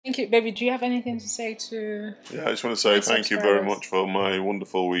Thank you, baby. Do you have anything to say to... Yeah, I just want to say thank you very much for my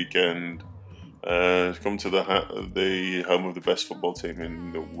wonderful weekend. Come to the home of the best football team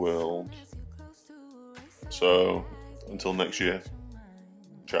in the world. So, until next year,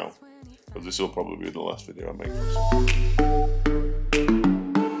 ciao. Because this will probably be the last video I make.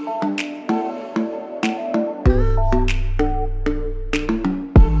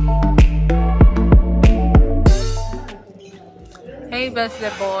 Hey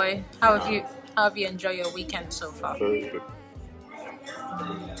birthday boy, how have you enjoyed your weekend so far? Very good.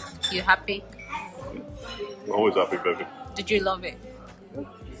 You happy? I'm always happy, baby. Did you love it?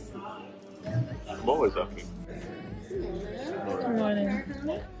 I'm always happy. Good morning.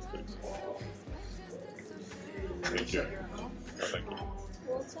 Thank you. Thank you.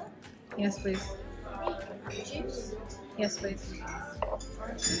 Yes, please. Yes, please.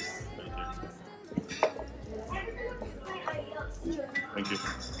 Thank you.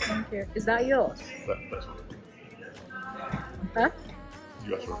 Thank you. Is that yours? That's one. Huh?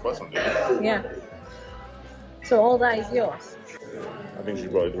 You asked for a plus on it. Yeah. So all that is yours? I think she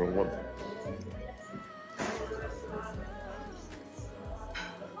brought the wrong one.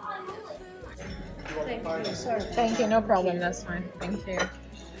 Thank you, sir. Thank you, no problem, that's fine. Thank you.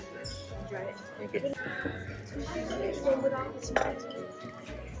 Thank you.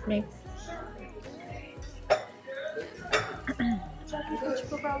 Me?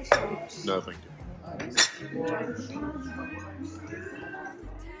 No, thank you.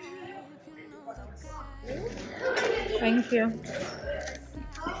 Thank you.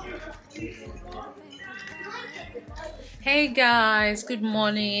 Hey guys, good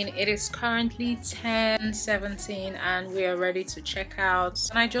morning. It is currently 10:17 and we are ready to check out.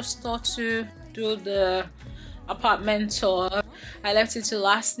 And I just thought to do the apartment tour. I left it to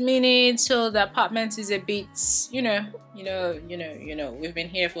last minute, so the apartment is a bit, you know, we've been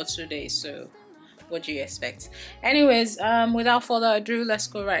here for 2 days, so what do you expect? Anyways, without further ado, let's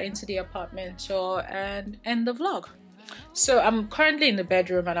go right into the apartment tour and end the vlog. So I'm currently in the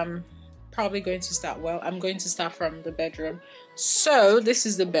bedroom and I'm probably going to start, well, I'm going to start from the bedroom. So this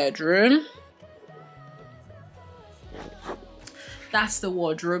is the bedroom. That's the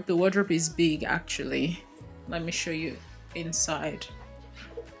wardrobe. The wardrobe is big actually. Let me show you inside.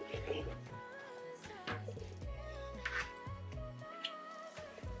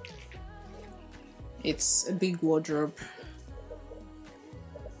 It's a big wardrobe.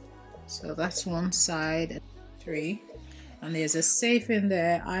 So that's one side, 3. And there's a safe in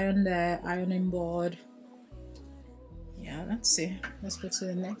there, ironing board. Yeah, that's it. Let's go to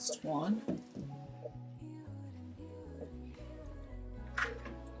the next one.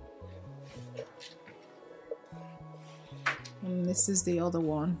 And this is the other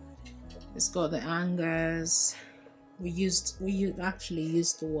one. It's got the hangers. We actually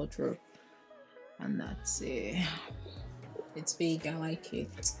used the wardrobe. And that's it. It's big, I like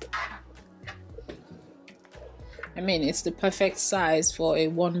it. I mean, it's the perfect size for a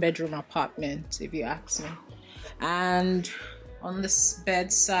 1-bedroom apartment, if you ask me. And on this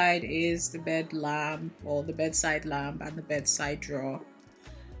bedside is the bed lamp, or the bedside lamp, and the bedside drawer.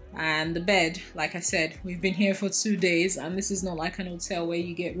 And the bed, like I said, we've been here for 2 days, and this is not like an hotel where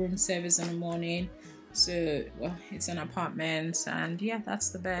you get room service in the morning. So, well, it's an apartment, and yeah, that's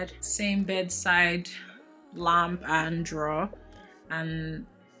the bed. Same bedside lamp and drawer, and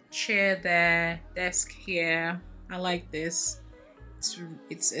chair there, desk here. I like this.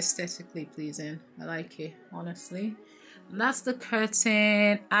 It's aesthetically pleasing. I like it, honestly. And that's the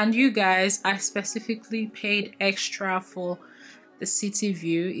curtain. And you guys, I specifically paid extra for the city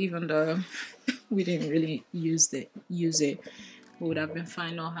view, even though we didn't really use it. We would have been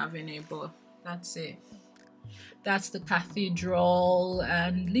fine not having it, but that's it. That's the cathedral,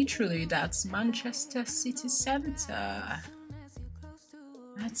 and literally that's Manchester city centre.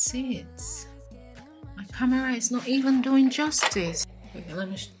 That's it. My camera is not even doing justice. Okay, let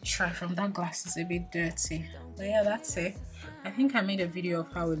me try from that glass, it's a bit dirty. But yeah, that's it. I think I made a video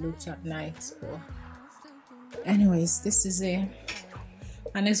of how it looked at night, but anyways, this is it.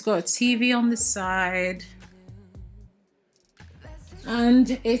 And it's got a TV on the side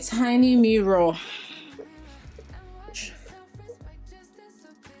and a tiny mirror.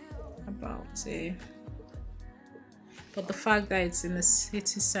 About it. But the fact that it's in the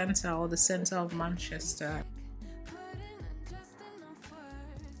city centre, or the centre of Manchester.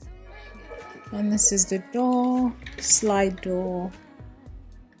 And this is the door, slide door.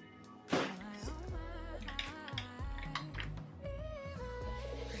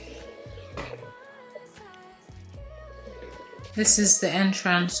 This is the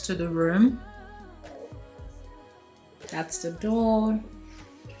entrance to the room. That's the door.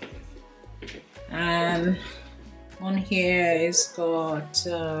 And on here it's got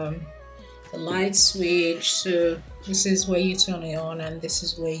the light switch, so this is where you turn it on and this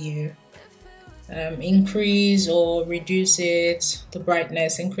is where you increase or reduce it, the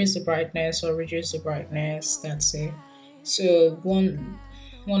brightness, increase the brightness or reduce the brightness. That's it. So one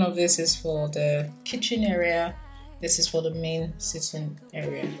of this is for the kitchen area, this is for the main sitting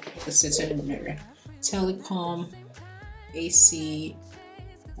area, the sitting room area. Telecom, AC,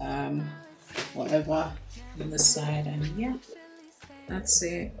 whatever on the side, and yeah, that's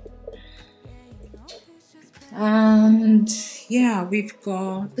it. And yeah, we've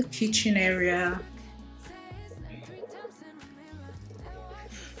got the kitchen area,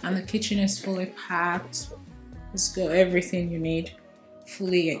 and the kitchen is fully packed. It's got everything you need,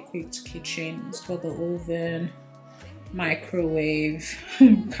 fully equipped kitchen. It's got the oven, microwave,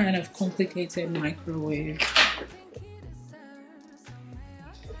 kind of complicated microwave.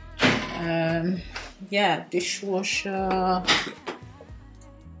 Yeah, dishwasher.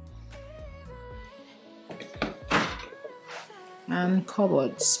 And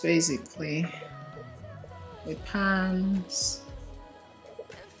cupboards, basically, with pans.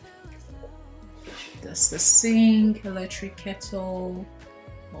 That's the sink, electric kettle,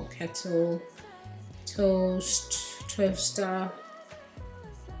 or kettle, toaster,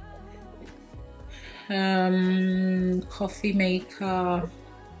 coffee maker,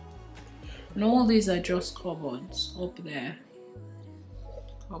 and all these are just cupboards up there.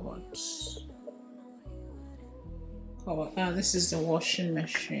 Cupboards. This is the washing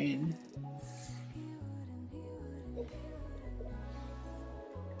machine.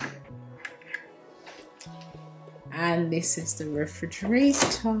 And this is the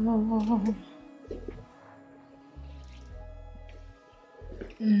refrigerator.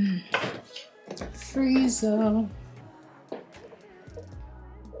 Freezer.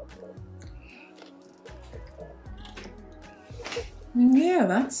 Yeah,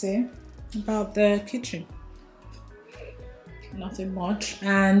 that's it about the kitchen. Nothing much.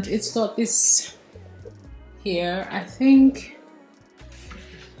 And it's got this here, I think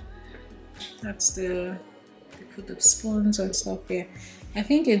that's the, you put the spoons and stuff here. I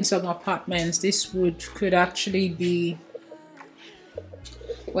think in some apartments this could actually be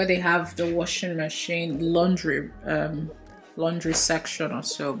where they have the washing machine, laundry section or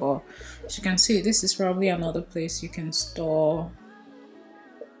so. But as you can see, this is probably another place you can store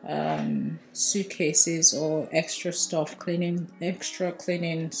suitcases or extra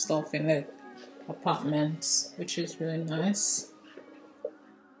cleaning stuff in the apartments, which is really nice.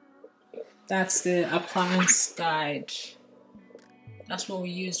 That's the appliance guide. That's what we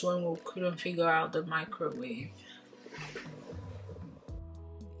used when we couldn't figure out the microwave.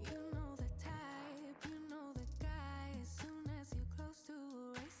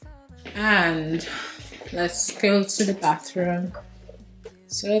 And let's go to the bathroom.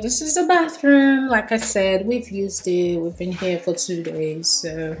 So this is the bathroom. Like I said, we've used it. We've been here for 2 days.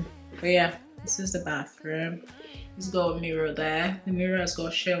 So, but yeah, this is the bathroom. It's got a mirror there. The mirror has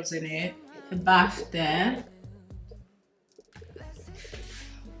got shelves in it. The bath there.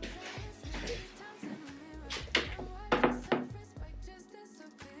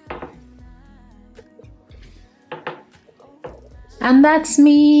 And that's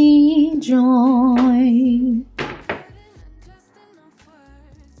me, Joy.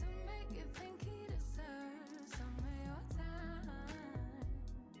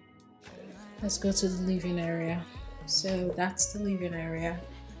 Let's go to the living area. So that's the living area,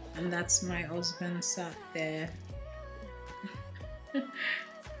 and that's my husband sat there.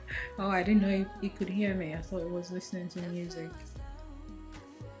 Oh, I didn't know he could hear me. I thought he was listening to music.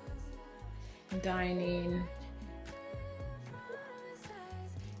 Dining.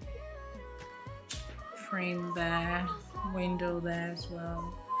 Frame there, window there as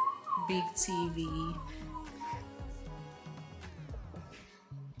well, big TV.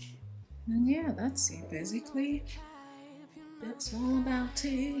 And yeah, that's it basically. That's all about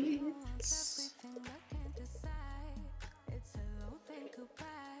it.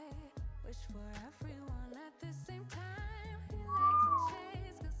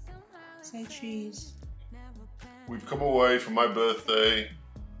 Say cheese. We've come away from my birthday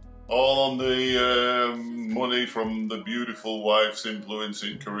all on the money from the beautiful wife's influence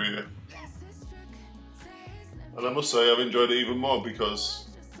in Korea. And I must say I've enjoyed it even more because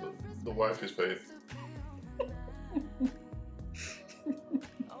the wife is paid.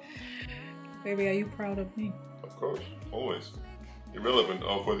 Baby, are you proud of me? Of course, always. Irrelevant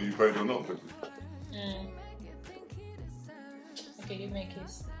of whether you paid or not. Okay, you make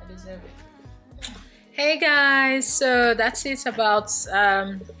it. I deserve it. Hey guys, so that's it about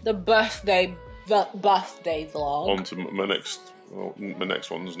the birthday birthday vlog. On to my next. Well, my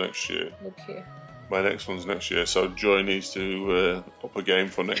next one's next year. Look here. My next one's next year. So Joy needs to up a game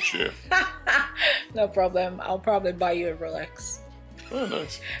for next year. No problem. I'll probably buy you a Rolex. Oh,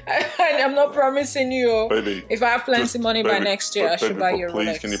 nice. I'm not promising you. Baby, if I have plenty of money by next year, I should buy you a Rolex.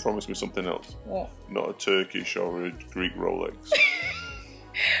 Please, can you promise me something else? What? Not a Turkish or a Greek Rolex.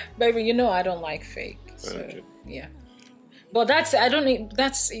 Baby, you know I don't like fake. So, okay. Yeah. But that's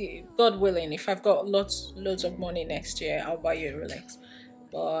God willing. If I've got loads of money next year, I'll buy you a Rolex.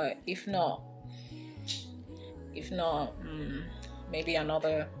 But if not, maybe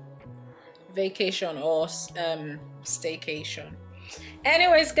another vacation or staycation.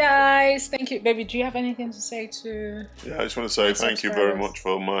 Anyways, guys, thank you. Baby, do you have anything to say to... Yeah, I just want to say thank you very much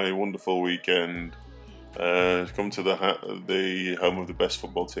for my wonderful weekend. Come to the home of the best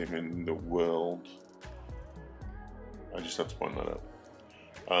football team in the world. I just have to point that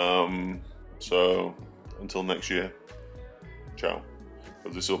out. So, until next year, ciao.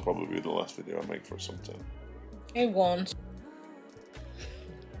 But this will probably be the last video I make for some time. It won't.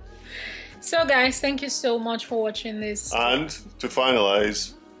 So guys, thank you so much for watching this. And to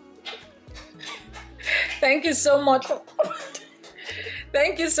finalize, thank you so much for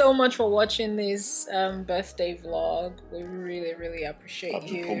thank you so much for watching this birthday vlog. We really appreciate you. I have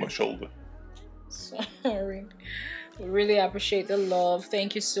to pull my shoulder. Sorry. We really appreciate the love.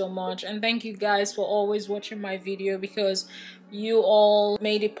 Thank you so much. And thank you guys for always watching my video, because you all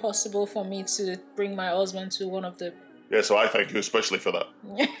made it possible for me to bring my husband to one of the... Yeah, so I thank you especially for that.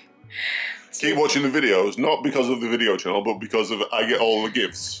 Keep watching the videos, not because of the video channel, but because of I get all the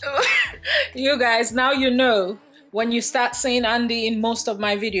gifts. You guys, now you know. When you start seeing Andy in most of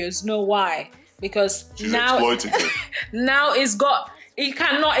my videos, know why. Because she's now... exploitative. Now it's got... He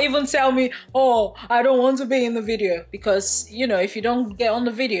cannot even tell me, oh, I don't want to be in the video. Because, you know, if you don't get on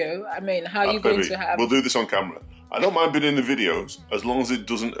the video, I mean, how are you going to have... We'll do this on camera. I don't mind being in the videos as long as it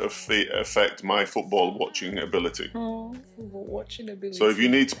doesn't affect my football watching ability. Oh, football watching ability. So if you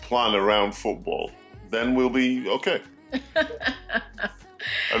need to plan around football, then we'll be okay.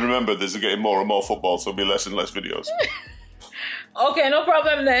 And remember, there's getting more and more football, so there'll be less and less videos. Okay, no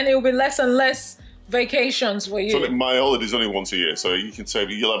problem then. It will be less and less vacations for you. So my holiday's only once a year, so you can say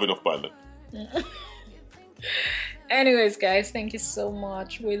you'll have enough by then. Anyways, guys, thank you so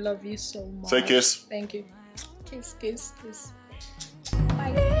much. We love you so much. Say kiss. Thank you. Kiss, kiss, kiss.